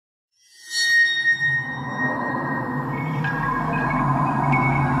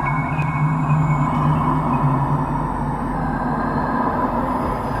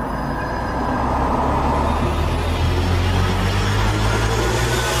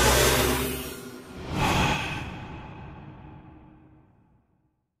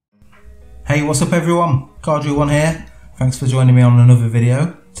Hey, what's up everyone? Cardrew1 here. Thanks for joining me on another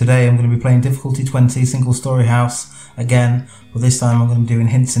video. Today I'm going to be playing difficulty 20 single story house again, but this time I'm going to be doing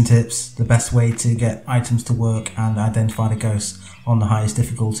hints and tips, the best way to get items to work and identify the ghosts on the highest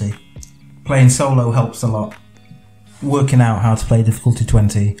difficulty. Playing solo helps a lot. Working out how to play difficulty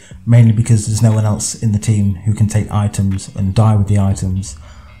 20, mainly because there's no one else in the team who can take items and die with the items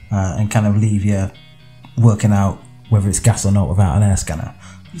and kind of leave you working out whether it's gas or not without an air scanner.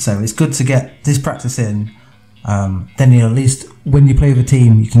 So it's good to get this practice in, then at least when you play with a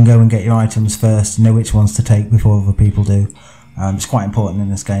team you can go and get your items first, know which ones to take before other people do. It's quite important in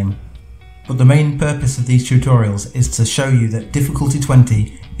this game. But the main purpose of these tutorials is to show you that difficulty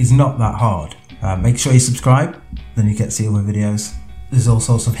 20 is not that hard. Make sure you subscribe, then you get to see other videos. There's all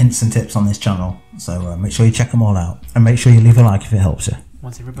sorts of hints and tips on this channel, so make sure you check them all out. And make sure you leave a like if it helps you.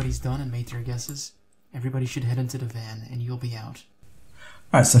 Once everybody's done and made their guesses, everybody should head into the van and you'll be out.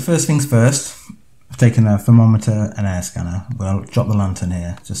 Right, so first things first, I've taken a thermometer and air scanner. Well, I'll drop the lantern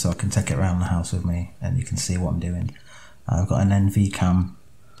here just so I can take it around the house with me and you can see what I'm doing. I've got an NV cam.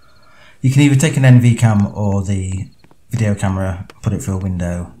 You can either take an NV cam or the video camera, put it through a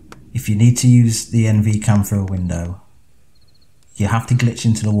window. If you need to use the NV cam through a window, you have to glitch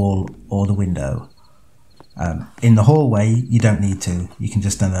into the wall or the window. In the hallway, you don't need to. You can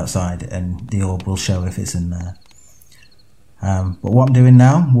just stand outside and the orb will show if it's in there. But what I'm doing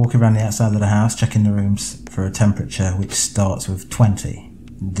now, I'm walking around the outside of the house, checking the rooms for a temperature which starts with 20.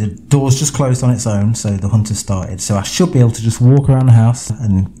 The door's just closed on its own, so the hunter started. So I should be able to just walk around the house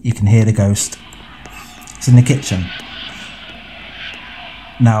and you can hear the ghost. It's in the kitchen.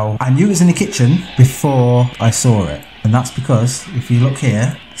 Now, I knew it was in the kitchen before I saw it. And that's because if you look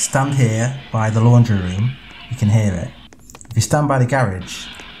here, stand here by the laundry room, you can hear it. If you stand by the garage,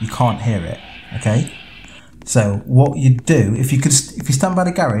 you can't hear it, okay? So what you do, if you stand by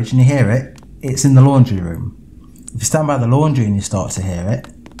the garage and you hear it, it's in the laundry room. If you stand by the laundry and you start to hear it,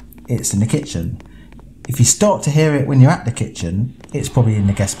 it's in the kitchen. If you start to hear it when you're at the kitchen, it's probably in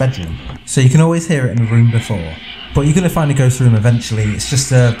the guest bedroom. So you can always hear it in the room before. But you're going to find a ghost room eventually. It's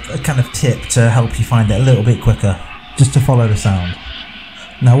just a kind of tip to help you find it a little bit quicker, just to follow the sound.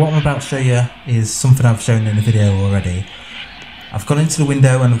 Now what I'm about to show you is something I've shown in the video already. I've gone into the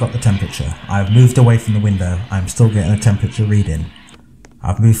window and I've got the temperature. I've moved away from the window, I'm still getting a temperature reading.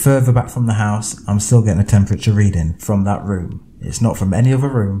 I've moved further back from the house, I'm still getting a temperature reading from that room. It's not from any other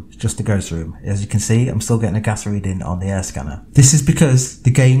room, it's just the ghost room. As you can see, I'm still getting a gas reading on the air scanner. This is because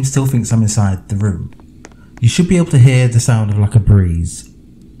the game still thinks I'm inside the room. You should be able to hear the sound of like a breeze.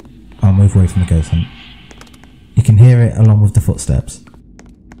 I'll move away from the ghost hunt. You can hear it along with the footsteps.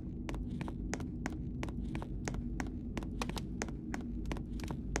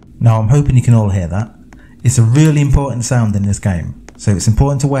 Now I'm hoping you can all hear that. It's a really important sound in this game, so it's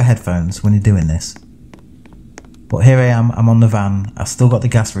important to wear headphones when you're doing this. But here I am, I'm on the van, I've still got the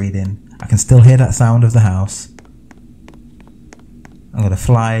gas reading, I can still hear that sound of the house. I'm going to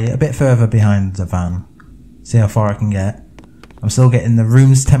fly a bit further behind the van, see how far I can get. I'm still getting the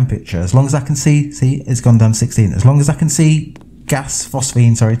room's temperature, as long as I can see it's gone down 16, as long as I can see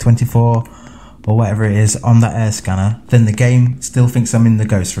phosphine 24 or whatever it is on that air scanner, then the game still thinks I'm in the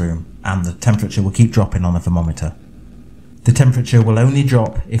ghost room and the temperature will keep dropping on the thermometer. The temperature will only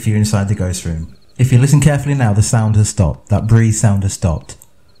drop if you're inside the ghost room. If you listen carefully now, the sound has stopped, that breeze sound has stopped.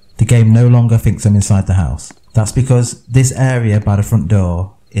 The game no longer thinks I'm inside the house. That's because this area by the front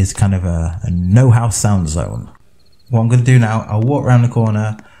door is kind of a no house sound zone. What I'm going to do now, I'll walk around the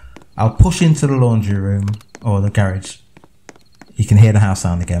corner, I'll push into the laundry room or the garage. You can hear the house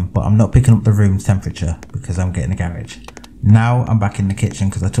sound again, but I'm not picking up the room's temperature because I'm getting the garage. Now I'm back in the kitchen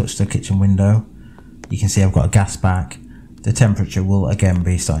because I touched the kitchen window. You can see I've got a gas back. The temperature will again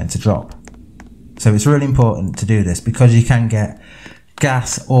be starting to drop. So it's really important to do this because you can get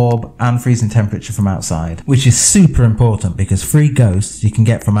gas, orb and freezing temperature from outside, which is super important because 3 ghosts you can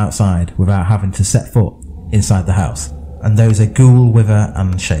get from outside without having to set foot inside the house. And those are Ghoul, Wither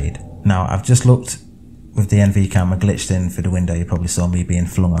and Shade. Now I've just looked with the NV camera glitched in through the window, you probably saw me being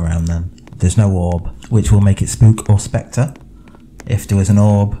flung around then. There's no orb, which will make it spook or spectre. If there was an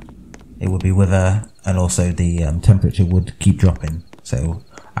orb, it would be Wither, and also the temperature would keep dropping. So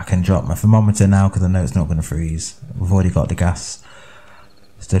I can drop my thermometer now because I know it's not going to freeze. We've already got the gas.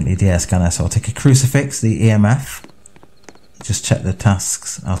 Still need the air scanner, so I'll take a crucifix, the EMF. Just check the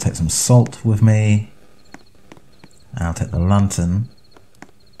tasks. I'll take some salt with me. I'll take the lantern.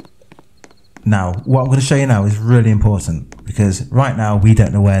 Now, what I'm going to show you now is really important because right now we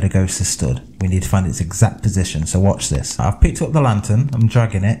don't know where the ghost has stood. We need to find its exact position, so watch this. I've picked up the lantern, I'm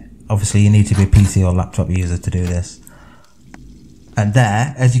dragging it. Obviously you need to be a PC or laptop user to do this. And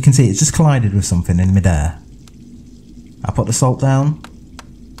there, as you can see, it's just collided with something in midair. I put the salt down.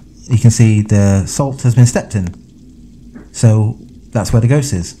 You can see the salt has been stepped in. So that's where the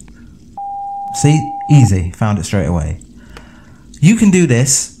ghost is. See? Easy. Found it straight away. You can do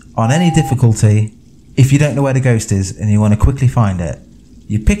this on any difficulty if you don't know where the ghost is and you want to quickly find it.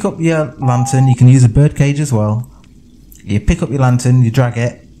 You pick up your lantern. You can use a birdcage as well. You pick up your lantern, you drag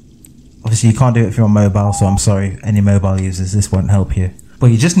it. Obviously you can't do it if you're on mobile, so I'm sorry, any mobile users, this won't help you. But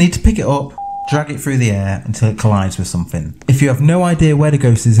you just need to pick it up, drag it through the air until it collides with something. If you have no idea where the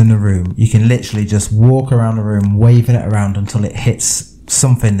ghost is in the room, you can literally just walk around the room waving it around until it hits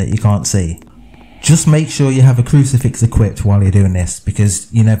something that you can't see. Just make sure you have a crucifix equipped while you're doing this,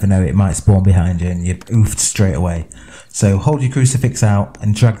 because you never know, it might spawn behind you and you're oofed straight away. So hold your crucifix out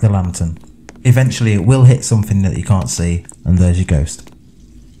and drag the lantern. Eventually it will hit something that you can't see, and there's your ghost.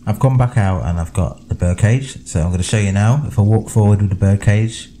 I've gone back out and I've got the birdcage, so I'm going to show you now. If I walk forward with the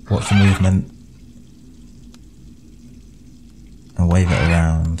birdcage, watch the movement, and wave it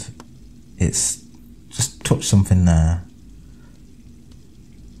around, it's just touch something there.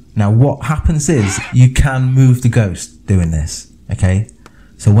 Now what happens is, you can move the ghost doing this, okay?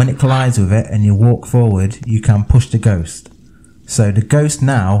 So when it collides with it and you walk forward, you can push the ghost. So the ghost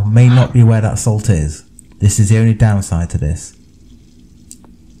now may not be where that salt is. This is the only downside to this.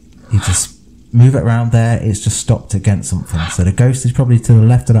 You just move it around there, it's just stopped against something. So the ghost is probably to the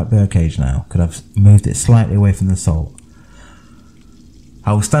left of that birdcage now, because I've moved it slightly away from the salt.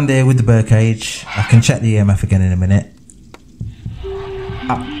 I will stand here with the birdcage. I can check the EMF again in a minute.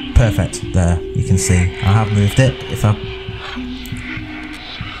 Ah, perfect. There, you can see. I have moved it. If I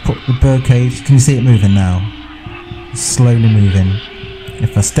put the birdcage, can you see it moving now? It's slowly moving.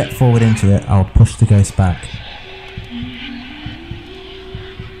 If I step forward into it, I'll push the ghost back.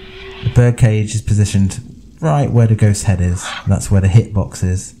 The birdcage is positioned right where the ghost's head is. That's where the hitbox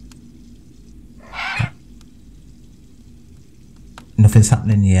is. Nothing's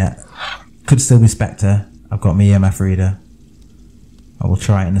happening yet. Could still be Spectre. I've got my EMF reader. I will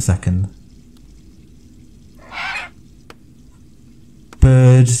try it in a second.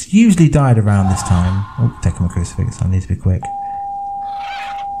 Birds usually died around this time. Oh, taking my crucifix, I need to be quick.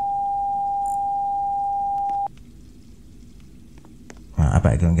 Right, I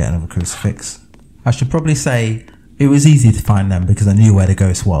better go and get another crucifix. I should probably say it was easy to find them because I knew where the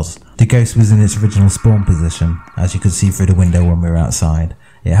ghost was. The ghost was in its original spawn position, as you could see through the window when we were outside.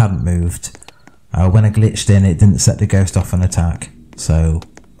 It hadn't moved. When I glitched in, it didn't set the ghost off an attack, so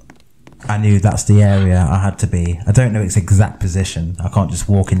I knew that's the area I had to be. I don't know its exact position. I can't just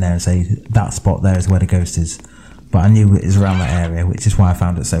walk in there and say that spot there is where the ghost is. But I knew it was around that area, which is why I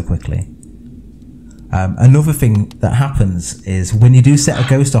found it so quickly. Another thing that happens is when you do set a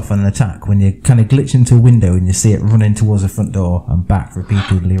ghost off on an attack, when you kind of glitch into a window and you see it running towards the front door and back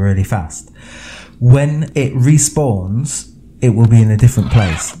repeatedly really fast, when it respawns, it will be in a different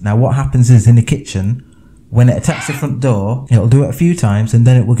place. Now what happens is in the kitchen, when it attacks the front door, it'll do it a few times and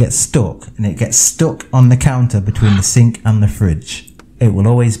then it will get stuck, and it gets stuck on the counter between the sink and the fridge. It will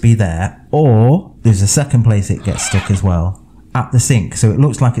always be there, or there's a second place it gets stuck as well, at the sink, so it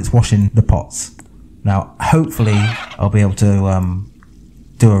looks like it's washing the pots. Now hopefully I'll be able to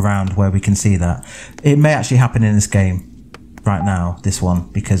do a round where we can see that. It may actually happen in this game right now, this one,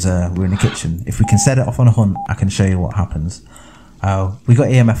 because we're in the kitchen. If we can set it off on a hunt, I can show you what happens. We got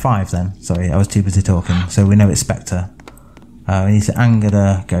EMF 5 then. Sorry, I was too busy talking. So we know it's Spectre. We need to anger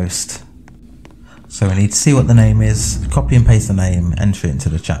the ghost. So we need to see what the name is, copy and paste the name, enter it into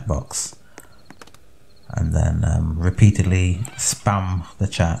the chat box, and then repeatedly spam the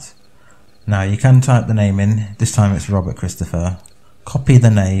chat. Now you can type the name in. This time it's Robert Christopher. Copy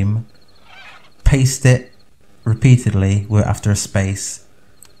the name, paste it repeatedly after a space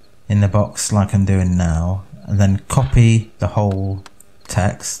in the box like I'm doing now, and then copy the whole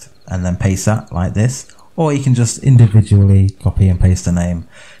text and then paste that like this, or you can just individually copy and paste the name.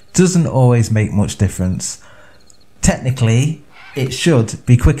 Doesn't always make much difference. Technically it should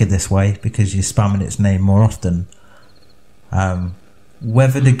be quicker this way because you're spamming its name more often.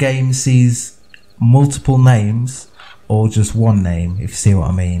 Whether the game sees multiple names or just one name, if you see what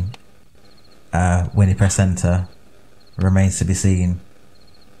I mean, when you press enter, remains to be seen.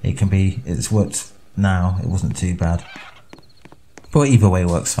 It's worked now, it wasn't too bad. But either way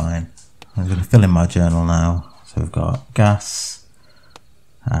works fine. I'm going to fill in my journal now. So we've got gas,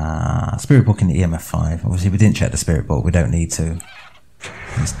 spirit book and EMF 5. Obviously we didn't check the spirit book, we don't need to.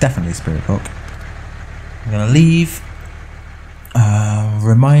 It's definitely a spirit book. I'm going to leave.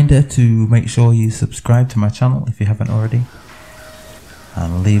 Reminder to make sure you subscribe to my channel if you haven't already,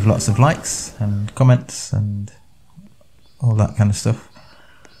 and leave lots of likes and comments and all that kind of stuff.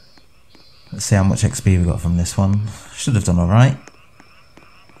 Let's see how much XP we got from this one. Should have done alright.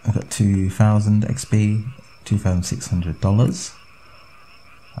 I've got 2,000 XP, $2,600.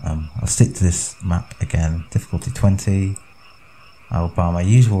 I'll stick to this map again, difficulty 20. I'll buy my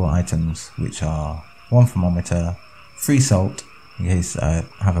usual items, which are 1 thermometer, 3 salt, in case I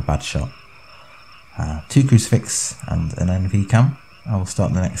have a bad shot, 2 crucifix and an NV cam. I will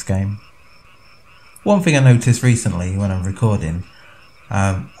start the next game. One thing I noticed recently when I'm recording,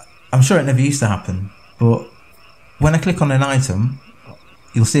 I'm sure it never used to happen, but when I click on an item,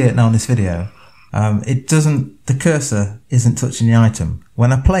 you'll see it now in this video, the cursor isn't touching the item.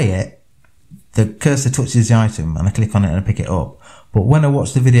 When I play it, the cursor touches the item and I click on it and I pick it up. But when I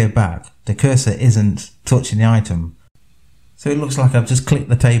watch the video back, the cursor isn't touching the item. So it looks like I've just clicked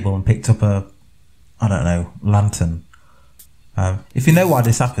the table and picked up a, I don't know, lantern. If you know why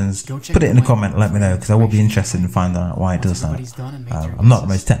this happens, put it in a comment and let me know, because I will be interested in finding out why it does that. I'm not the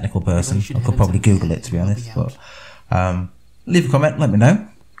most technical person. I could probably Google it, to be honest. But leave a comment, let me know.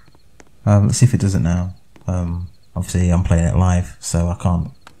 Let's see if it does it now. Obviously I'm playing it live, so I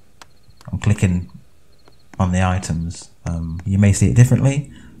can't. I'm clicking on the items. You may see it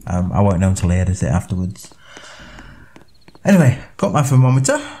differently. I won't know until I edit it afterwards. Anyway, got my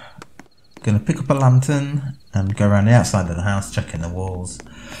thermometer. Gonna pick up a lantern and go around the outside of the house, checking the walls.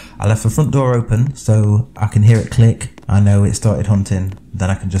 I left the front door open so I can hear it click. I know it started hunting, then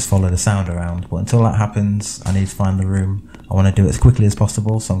I can just follow the sound around. But until that happens, I need to find the room. I want to do it as quickly as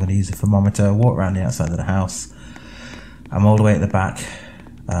possible, so I'm going to use a thermometer, walk around the outside of the house. I'm all the way at the back,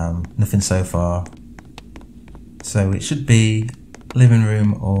 nothing so far. So it should be living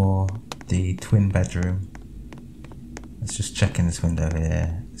room or the twin bedroom. Let's just check in this window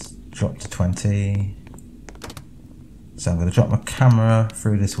here. It's dropped to 20. So I'm going to drop my camera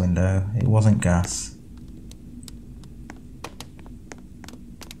through this window. It wasn't gas.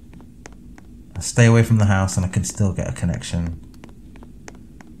 I stay away from the house and I can still get a connection.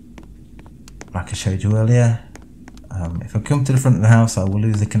 Like I showed you earlier. If I come to the front of the house, I will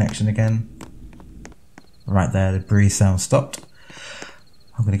lose the connection again. Right there, the breeze sound stopped.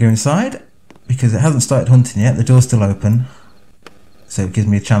 I'm going to go inside because it hasn't started hunting yet. The door's still open. So it gives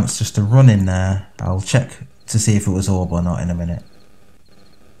me a chance just to run in there. I'll check to see if it was orb or not in a minute.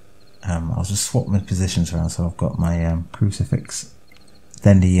 I'll just swap my positions around, so I've got my crucifix,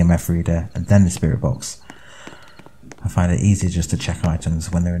 then the EMF reader, and then the spirit box. I find it easier just to check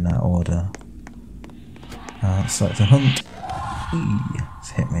items when they're in that order. Start to hunt. Eee,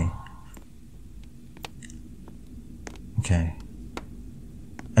 it's hit me. Okay.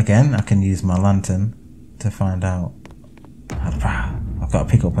 Again, I can use my lantern to find out. I've got to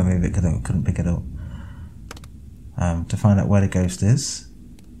pick up and move it because I couldn't pick it up. To find out where the ghost is.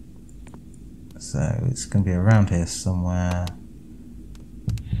 So it's going to be around here somewhere.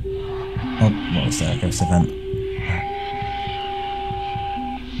 Oh, what was that? Ghost event.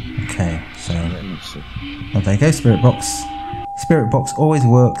 Okay, so oh, there you go, spirit box. Spirit box always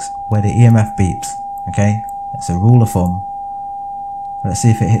works where the EMF beeps. Okay, it's a rule of thumb. Let's see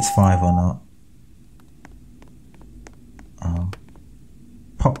if it hits 5 or not.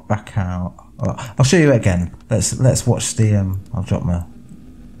 Pop back out. Oh, I'll show you it again. Let's watch the. I'll drop my.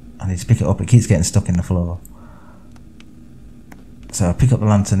 I need to pick it up. It keeps getting stuck in the floor. So I'll pick up the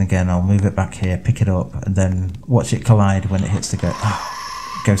lantern again. I'll move it back here, pick it up, and then watch it collide when it hits the ghost.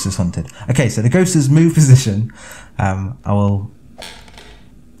 Oh, ghost is hunted. Okay, so the ghost has moved position. I will.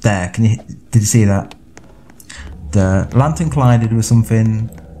 There. Did you see that? The lantern collided with something,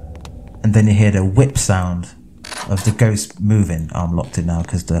 and then you hear the whip sound of the ghost moving. Oh, I'm locked in now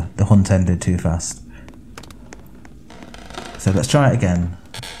because the hunt ended too fast. So let's try it again.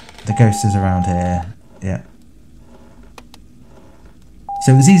 The ghost is around here. Yeah.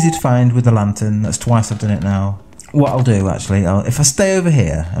 So it was easy to find with the lantern. That's twice I've done it now. What I'll do actually, if I stay over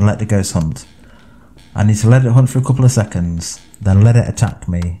here and let the ghost hunt, I need to let it hunt for a couple of seconds, then let it attack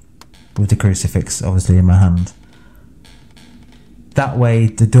me with the crucifix obviously in my hand. That way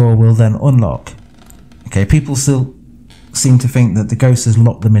the door will then unlock. Okay, people still seem to think that the ghost has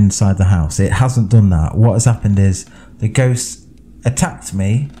locked them inside the house. It hasn't done that. What has happened is the ghost attacked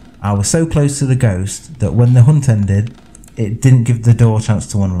me. I was so close to the ghost that when the hunt ended, it didn't give the door a chance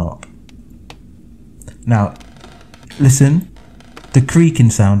to unlock. Now, listen, the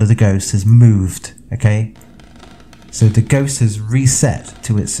creaking sound of the ghost has moved, okay? So the ghost has reset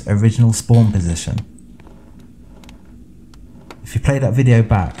to its original spawn position. If you play that video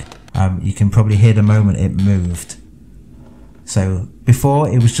back, you can probably hear the moment it moved. So before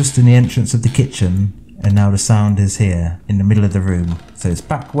it was just in the entrance of the kitchen, and now the sound is here in the middle of the room. So it's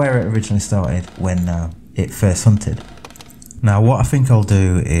back where it originally started when it first hunted. Now what I think I'll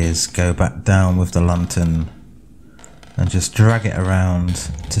do is go back down with the lantern and just drag it around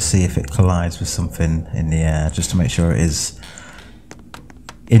to see if it collides with something in the air, just to make sure it is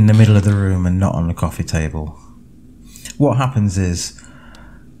in the middle of the room and not on the coffee table. What happens is,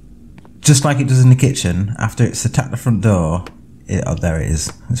 just like it does in the kitchen, after it's attacked the front door, oh there it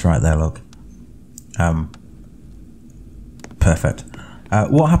is, it's right there, look. Perfect.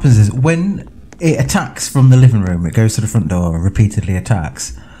 What happens is, when it attacks from the living room, it goes to the front door and repeatedly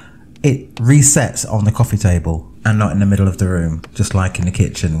attacks, it resets on the coffee table and not in the middle of the room, just like in the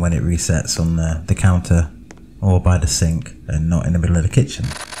kitchen when it resets on the counter or by the sink and not in the middle of the kitchen.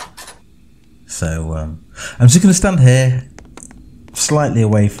 So I'm just going to stand here slightly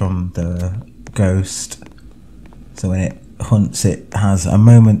away from the ghost, so when it hunts it has a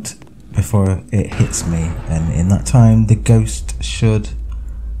moment before it hits me, and in that time the ghost should,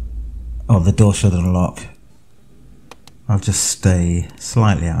 or the door should unlock. I'll just stay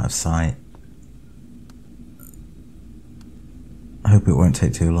slightly out of sight. I hope it won't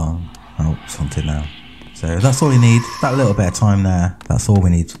take too long. Oh, it's hunted now. So that's all you need, that little bit of time there, that's all we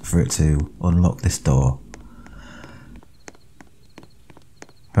need for it to unlock this door.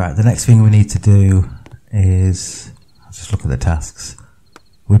 Right, the next thing we need to do is, I'll just look at the tasks.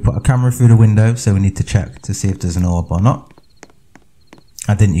 We put a camera through the window, so we need to check to see if there's an orb or not.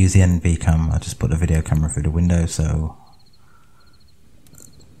 I didn't use the NV cam, I just put the video camera through the window, so...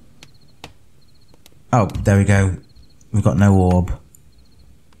 Oh, there we go. We've got no orb.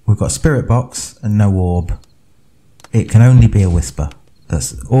 We've got spirit box and no orb. It can only be a whisper.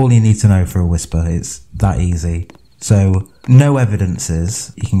 That's all you need to know for a whisper. It's that easy. So, no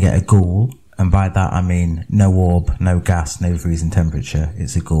evidences. You can get a ghoul. And by that I mean no orb, no gas, no freezing temperature.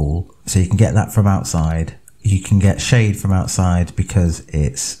 It's a ghoul. So you can get that from outside. You can get shade from outside because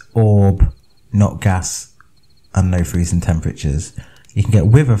it's orb, not gas, and no freezing temperatures. You can get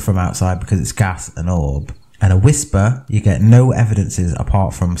wither from outside because it's gas and orb. And a whisper, you get no evidences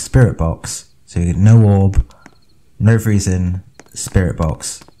apart from spirit box. So you get no orb, no freezing, spirit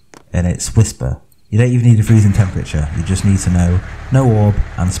box, and it's whisper. You don't even need a freezing temperature, you just need to know no orb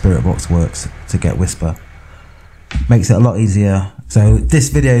and spirit box works to get whisper. Makes it a lot easier. So this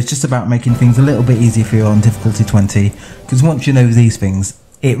video is just about making things a little bit easier for you on difficulty 20, because once you know these things,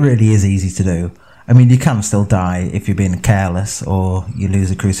 it really is easy to do. I mean, you can still die if you're being careless, or you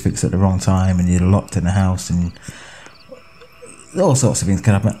lose a crucifix at the wrong time and you're locked in a house, and all sorts of things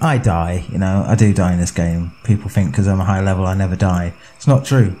can happen. I die, you know, I do die in this game. People think because I'm a high level I never die. It's not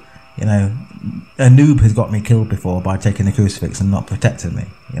true. You know, a noob has got me killed before by taking the crucifix and not protecting me,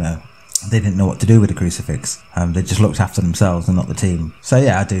 you know. They didn't know what to do with the crucifix. They just looked after themselves and not the team. So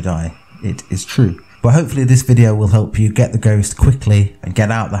yeah, I do die. It is true. But hopefully this video will help you get the ghost quickly and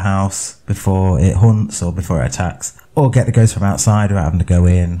get out the house before it hunts or before it attacks. Or get the ghost from outside without having to go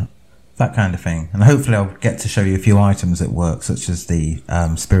in. That kind of thing. And hopefully I'll get to show you a few items that work, such as the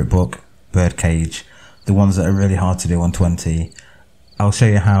spirit book, bird cage, the ones that are really hard to do on 20. I'll show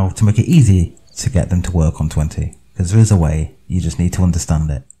you how to make it easy to get them to work on 20. Because there is a way, you just need to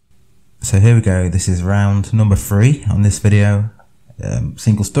understand it. So here we go, this is round number 3 on this video.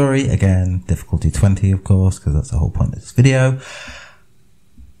 Single story, again, difficulty 20 of course, because that's the whole point of this video.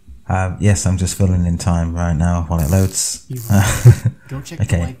 Yes, I'm just filling in time right now while it loads. Go check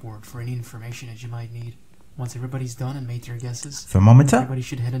okay. the whiteboard for any information that you might need. Once everybody's done and made their guesses, thermometer, everybody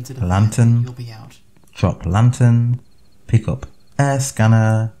should head into the lantern, van, you'll be out. Drop lantern, pick up air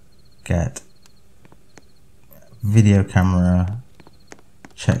scanner, get video camera,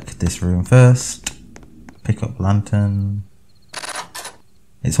 check this room first, pick up lantern.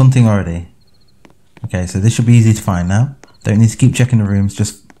 It's hunting already. Okay, so this should be easy to find now. Don't need to keep checking the rooms,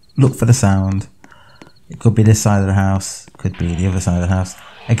 just look for the sound. It could be this side of the house, could be the other side of the house.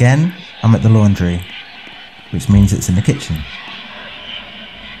 Again, I'm at the laundry, which means it's in the kitchen.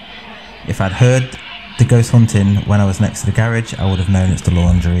 If I'd heard the ghost hunting when I was next to the garage, I would have known it's the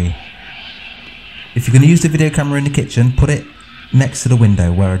laundry. If you're going to use the video camera in the kitchen, put it next to the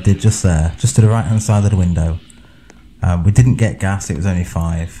window where I did just there, just to the right hand side of the window. We didn't get gas, it was only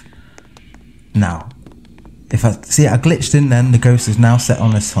 5. Now, if I see it, I glitched in then, the ghost is now set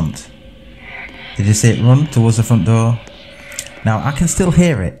on this hunt. Did you see it run towards the front door? Now, I can still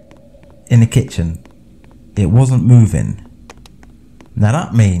hear it in the kitchen. It wasn't moving. Now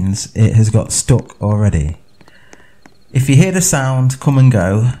that means it has got stuck already. If you hear the sound come and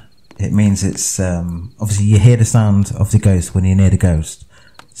go, it means it's, obviously you hear the sound of the ghost when you're near the ghost.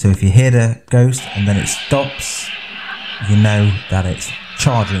 So if you hear the ghost and then it stops, you know that it's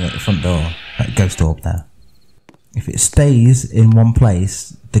charging at the front door, that ghost orb there. If it stays in one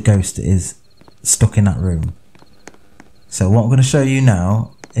place, the ghost is stuck in that room. So what I'm going to show you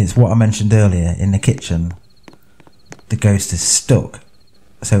now is what I mentioned earlier in the kitchen. The ghost is stuck.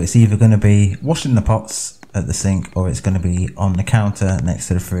 So it's either going to be washing the pots at the sink, or it's going to be on the counter next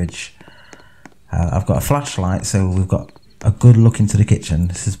to the fridge. I've got a flashlight, so we've got a good look into the kitchen.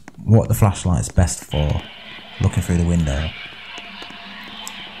 This is what the flashlight is best for, looking through the window.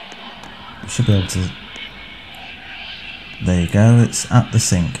 You should be able to... There you go, it's at the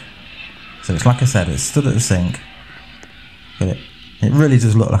sink. So it's like I said, it's stood at the sink. But it really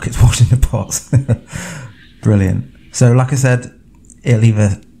does look like it's washing the pots. Brilliant. So like I said, it'll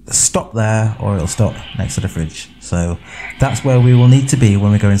either stop there or it'll stop next to the fridge. So that's where we will need to be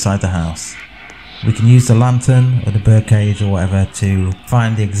when we go inside the house. We can use the lantern or the birdcage or whatever to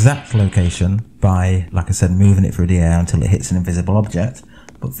find the exact location by, like I said, moving it through the air until it hits an invisible object.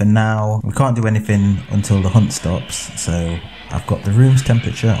 But for now, we can't do anything until the hunt stops. So I've got the room's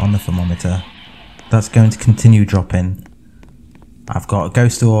temperature on the thermometer. That's going to continue dropping. I've got a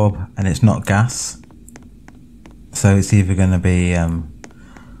ghost orb and it's not gas. So it's either going to be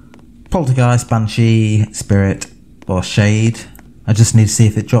poltergeist, banshee, spirit or shade. I just need to see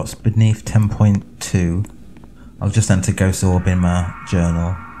if it drops beneath 10.2. I'll just enter ghost orb in my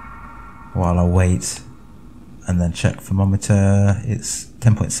journal while I wait and then check thermometer. It's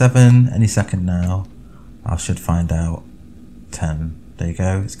 10.7 any second now. I should find out. 10. There you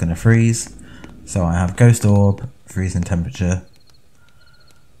go, it's going to freeze. So I have ghost orb, freezing temperature.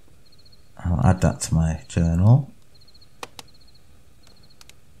 I'll add that to my journal.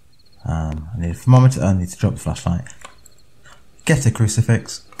 I need a thermometer, I need to drop the flashlight. Get a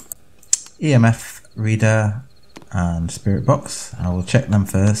crucifix, EMF reader and spirit box. I will check them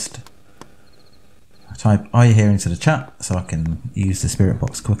first. I type "Are you here?" into the chat so I can use the spirit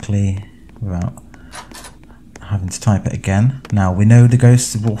box quickly without having to type it again. Now we know the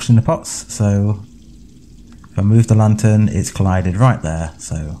ghost is washing the pots, so if I move the lantern it's collided right there,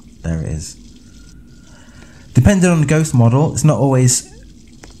 so there it is. Depending on the ghost model, it's not always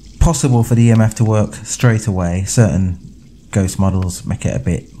possible for the EMF to work straight away. Certain ghost models make it a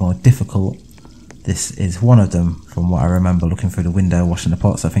bit more difficult. This is one of them from what I remember looking through the window washing the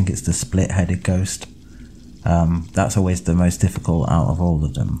pots. I think it's the split-headed ghost. That's always the most difficult out of all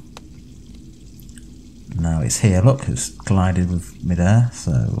of them. Now it's here, look, it's collided with midair,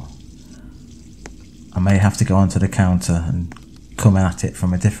 so I may have to go onto the counter and come at it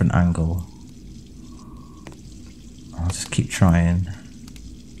from a different angle. I'll just keep trying.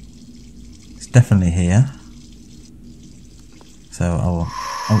 It's definitely here. So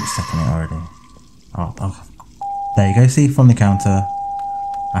it's taking it already. There you go, see, from the counter.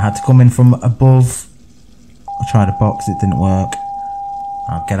 I had to come in from above. I tried a box, it didn't work.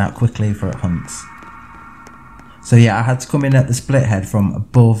 I'll get out quickly before it hunts. So yeah, I had to come in at the split head from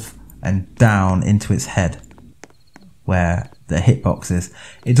above and down into its head, where the hitbox is.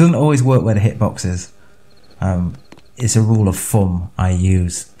 It doesn't always work where the hitbox is. It's a rule of thumb I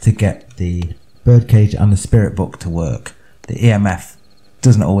use to get the birdcage and the spirit book to work. The EMF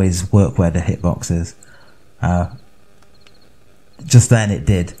doesn't always work where the hitbox is. Just then it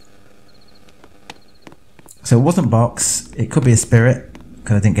did. So it wasn't box, it could be a spirit,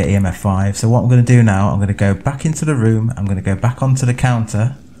 because I didn't get EMF 5. So what I'm going to do now, I'm going to go back into the room, I'm going to go back onto the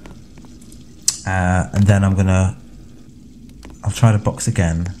counter, and then I'll try the box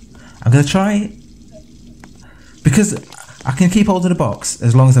again. I'm going to try, because I can keep hold of the box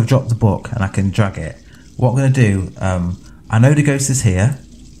as long as I've dropped the book and I can drag it. What I'm going to do, I know the ghost is here,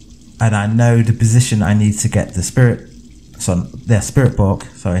 and I know the position I need to get the spirit book,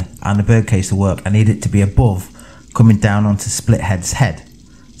 and the birdcage to work. I need it to be above, coming down onto Splithead's head.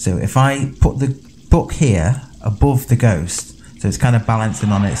 So if I put the book here above the ghost, so it's kind of balancing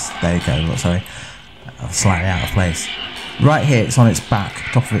on its, there you go, look, sorry, slightly out of place. Right here, it's on its back,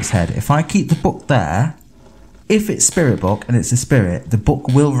 top of its head. If I keep the book there, if it's spirit book and it's a spirit, the book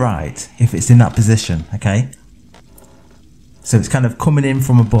will write if it's in that position, okay? So it's kind of coming in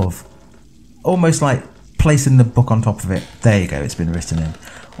from above, almost like placing the book on top of it. There you go, it's been written in.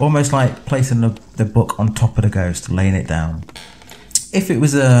 Almost like placing the book on top of the ghost, laying it down. If it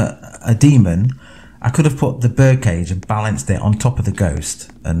was a demon, I could have put the birdcage and balanced it on top of the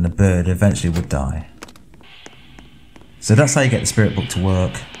ghost, and the bird eventually would die. So that's how you get the spirit book to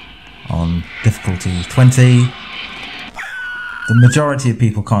work on difficulty 20. The majority of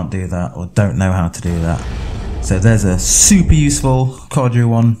people can't do that or don't know how to do that. So there's a super useful Cardru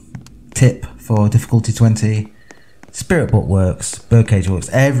 1 tip for difficulty 20. Spirit book works, birdcage works,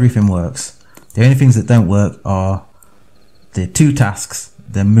 everything works. The only things that don't work are the two tasks,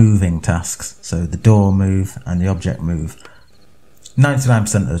 the moving tasks. So the door move and the object move.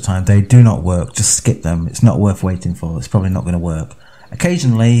 99% of the time they do not work. Just skip them. It's not worth waiting for. It's probably not going to work.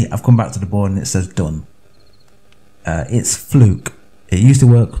 Occasionally I've come back to the board and it says done. It's fluke. It used to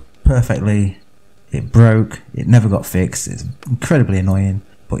work perfectly. It broke. It never got fixed. It's incredibly annoying.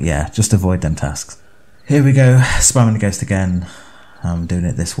 But yeah, just avoid them tasks. Here we go, spamming the ghost again. I'm doing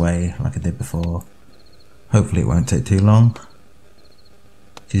it this way like I did before. Hopefully it won't take too long.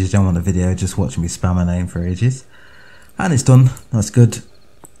 If you just don't want the video just watching me spam my name for ages. And it's done. That's good.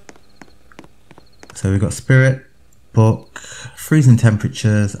 So we've got spirit, book, freezing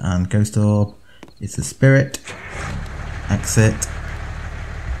temperatures and ghost orb. It's the spirit. Exit.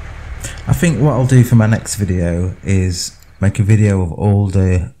 I think what I'll do for my next video is make a video of all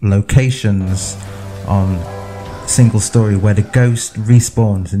the locations on single story where the ghost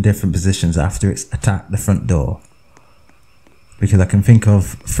respawns in different positions after it's attacked the front door. Because I can think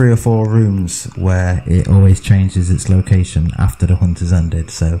of 3 or 4 rooms where it always changes its location after the hunt has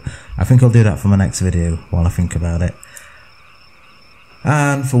ended. So I think I'll do that for my next video while I think about it.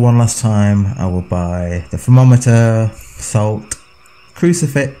 And for one last time, I will buy the thermometer, salt,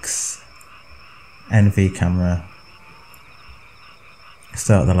 crucifix, NV camera.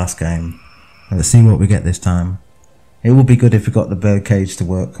 Start the last game. Let's see what we get this time. It would be good if we got the bird cage to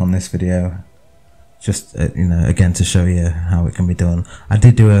work on this video. Just, you know, again to show you how it can be done. I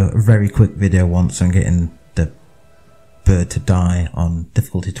did do a very quick video once on getting the bird to die on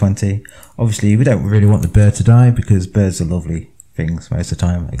difficulty 20. Obviously we don't really want the bird to die because birds are lovely things most of the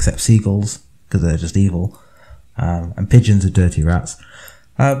time, except seagulls because they're just evil. And pigeons are dirty rats.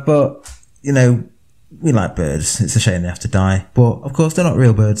 But, you know, we like birds. It's a shame they have to die. But of course they're not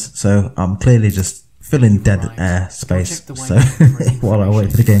real birds, so I'm clearly just filling dead air space so while I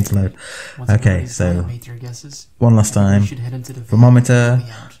wait for the game to load. Okay, so one last time. Thermometer,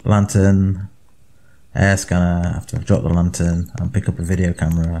 lantern, air scanner after I've dropped the lantern, and pick up a video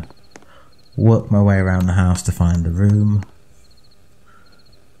camera. Work my way around the house to find the room.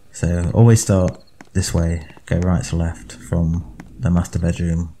 So always start this way, go right to left from the master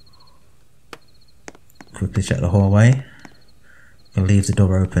bedroom. Quickly check the hallway. I'll leave the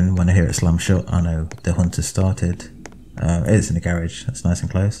door open. When I hear it slam shut, I know the hunt has started. It's in the garage, that's nice and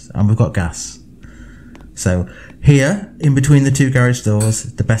close. And we've got gas. So here, in between the 2 garage doors,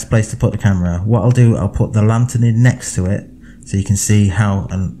 the best place to put the camera. What I'll do, I'll put the lantern in next to it, so you can see how,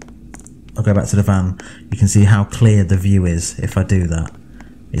 and I'll go back to the van, you can see how clear the view is if I do that.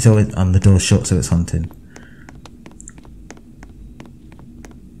 It's always on the door shut, so it's hunting.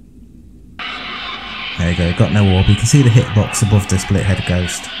 There you go, got no orb. You can see the hitbox above the split head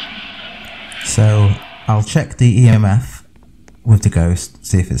ghost. So I'll check the EMF with the ghost,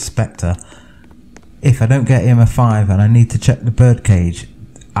 see if it's Spectre. If I don't get EMF 5 and I need to check the bird cage,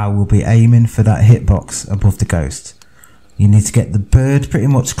 I will be aiming for that hitbox above the ghost. You need to get the bird pretty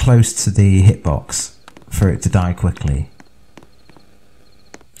much close to the hitbox for it to die quickly.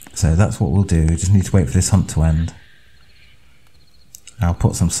 So that's what we'll do, we just need to wait for this hunt to end. I'll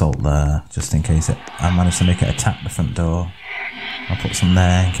put some salt there, just in case I manage to make it attack the front door. I'll put some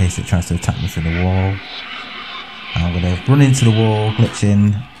there in case it tries to attack me through the wall. I'm going to run into the wall, glitch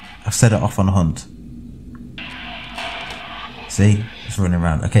in. I've set it off on a hunt. See? It's running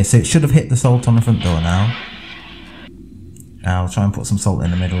around. Okay, so it should have hit the salt on the front door now. I'll try and put some salt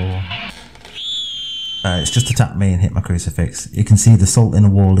in the middle. It's just attacked me and hit my crucifix. You can see the salt in the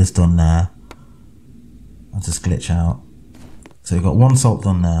wall is done there. I'll just glitch out. So we've got 1 salt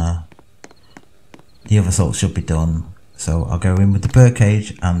done there. The other salt should be done. So I'll go in with the bird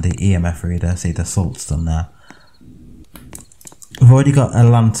cage and the EMF reader. See, the salt's done there. We've already got a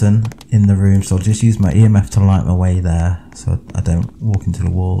lantern in the room, so I'll just use my EMF to light my way there, so I don't walk into the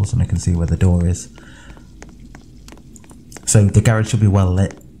walls and I can see where the door is. So the garage should be well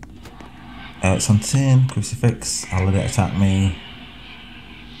lit. It's on 10, crucifix, I'll let it attack me.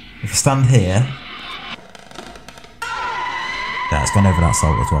 If I stand here, yeah, it's gone over that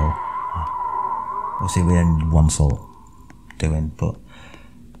salt as well. Obviously we only 1 salt doing, but...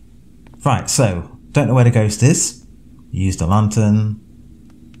 Right, so, don't know where the ghost is. Used a lantern.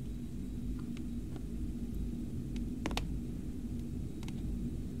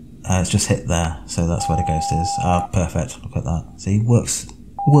 It's just hit there, so that's where the ghost is. Ah, perfect, look at that. See, works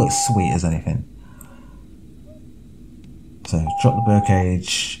sweet as anything. So, drop the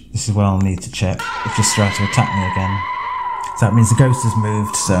birdcage. This is where I'll need to check. It just tried to attack me again. So that means the ghost has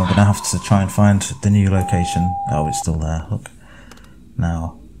moved, so I'm going to have to try and find the new location. Oh, it's still there, look.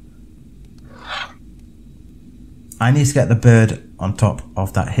 Now, I need to get the bird on top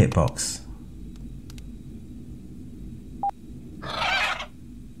of that hitbox.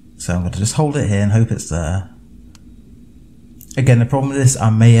 So I'm going to just hold it here and hope it's there. Again, the problem with this, I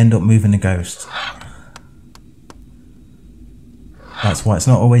may end up moving the ghost. That's why it's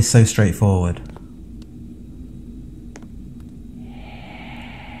not always so straightforward.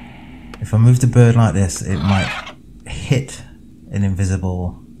 If I move the bird like this, it might hit an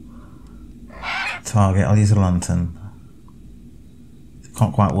invisible target. I'll use a lantern.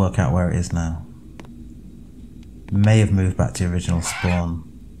 Can't quite work out where it is now. May have moved back to the original spawn.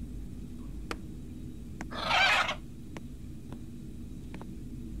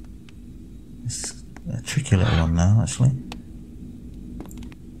 It's a tricky little one now, actually.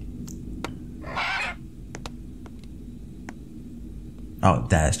 Oh,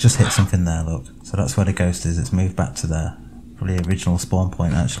 there, it's just hit something there, look. So that's where the ghost is. It's moved back to there. Probably the original spawn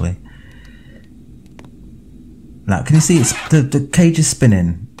point, actually. Now, can you see it's the cage is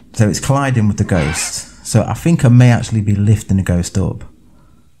spinning, so it's colliding with the ghost. So I think I may actually be lifting the ghost up.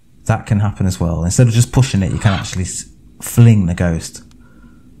 That can happen as well. Instead of just pushing it, you can actually fling the ghost.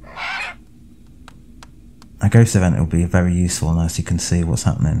 A ghost event will be very useful now, so you can see what's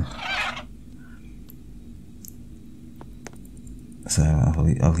happening. So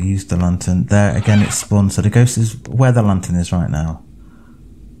I'll use the lantern. There, again, it's spun, so the ghost is where the lantern is right now.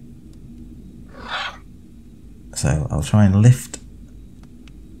 So I'll try and lift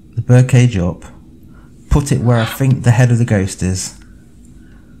the birdcage up, put it where I think the head of the ghost is,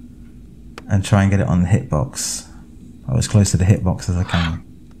 and try and get it on the hitbox. Or as close to the hitbox as I can.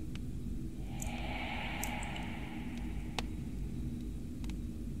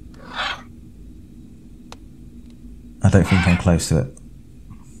 I don't think I'm close to it.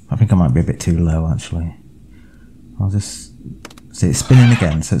 I think I might be a bit too low, actually. I'll just see it's spinning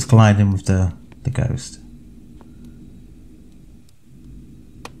again, so it's colliding with the ghost.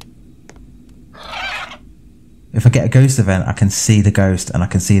 If I get a ghost event, I can see the ghost and I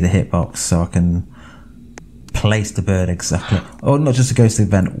can see the hitbox, so I can place the bird exactly. Oh, not just a ghost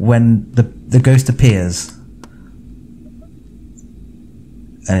event. When the ghost appears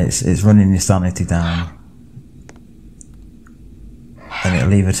and it's running your sanity down, and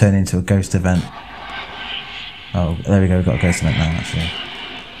it'll either turn into a ghost event. Oh, there we go. We've got a ghost event now. Actually,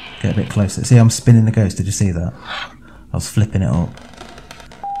 get a bit closer. See, I'm spinning the ghost. Did you see that? I was flipping it up.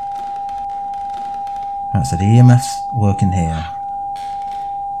 Right, so the EMF's working here.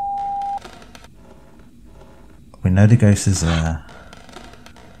 We know the ghost is there.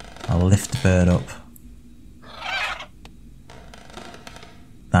 I'll lift the bird up.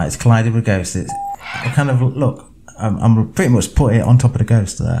 Now it's collided with ghost. It's I kind of look. I'm pretty much put it on top of the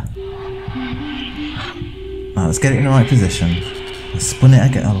ghost there. Now let's get it in the right position. I spun it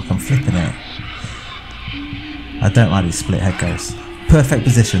again. Oh look, I'm flipping it. I don't like these split head ghosts. Perfect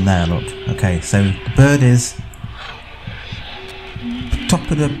position there, look. Okay, so the bird is top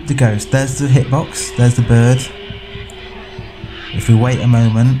of the ghost. There's the hitbox, there's the bird. If we wait a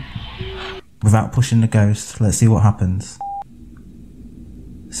moment without pushing the ghost, let's see what happens.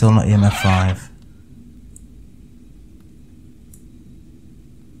 Still not EMF 5.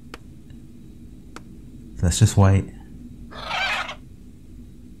 Let's just wait.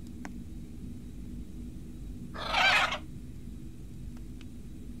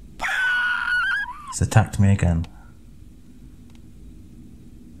 It's attacked me again.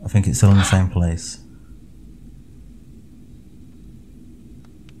 I think it's still in the same place.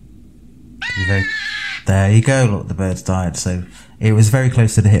 There you go, look, the bird's died. So it was very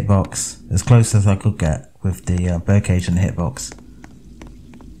close to the hitbox, as close as I could get with the birdcage and the hitbox.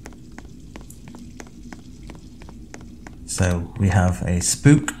 So we have a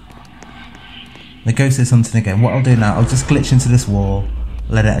spook. The ghost is hunting again. What I'll do now, I'll just glitch into this wall,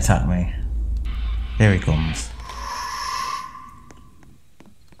 let it attack me. Here he comes.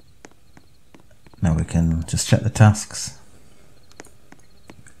 Now we can just check the tasks.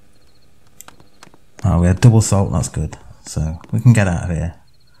 Oh, we had double salt, that's good. So we can get out of here.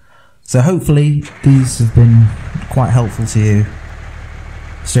 So hopefully these have been quite helpful to you,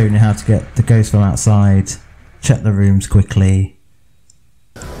 showing you how to get the ghost from outside, check the rooms quickly,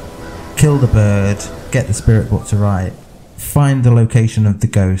 kill the bird, get the spirit book to write, find the location of the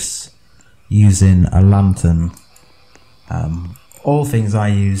ghosts using a lantern. All things I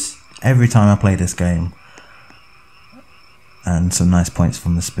use every time I play this game, and some nice points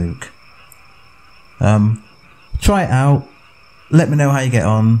from the spook. Try it out, let me know how you get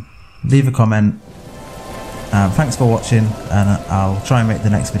on, leave a comment. Thanks for watching, and I'll try and make the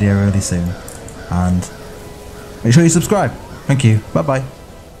next video really soon, and make sure you subscribe. Thank you, bye bye.